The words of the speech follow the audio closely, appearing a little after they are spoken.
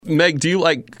Meg, do you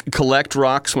like collect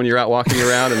rocks when you're out walking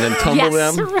around and then tumble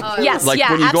them? Yes, like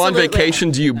when you go on absolutely.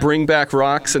 vacation, do you bring back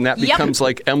rocks and that becomes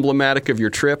like emblematic of your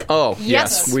trip? Oh,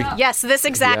 yes. Yes, this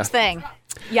exact thing.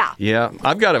 Yeah. Yeah,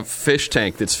 I've got a fish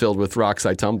tank that's filled with rocks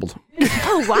I tumbled.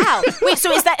 Oh, wow. Wait,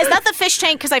 so is that the fish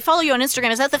tank? Because I follow you on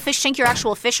Instagram. Is that the fish tank your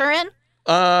actual fish are in?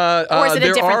 Or is it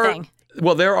a different thing?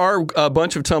 Well, there are a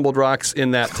bunch of tumbled rocks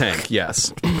in that tank,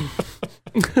 yes.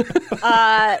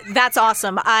 That's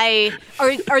awesome.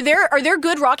 Are there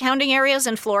good rock hounding areas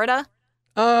in Florida?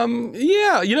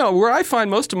 Yeah, where I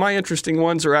find most of my interesting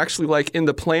ones are actually like in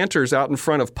the planters out in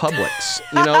front of Publix.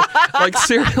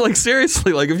 Like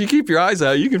seriously, like if you keep your eyes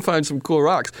out, you can find some cool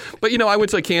rocks. But I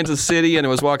went to Kansas City and I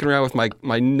was walking around with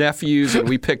my nephews and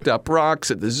we picked up rocks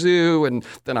at the zoo and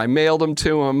then I mailed them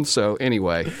to them. So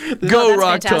anyway, go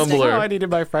Rock fantastic. Tumbler. Oh, I needed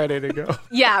my Friday to go.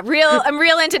 Yeah, I'm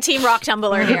real into Team Rock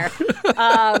Tumbler here.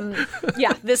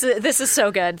 Yeah, this is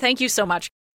so good. Thank you so much.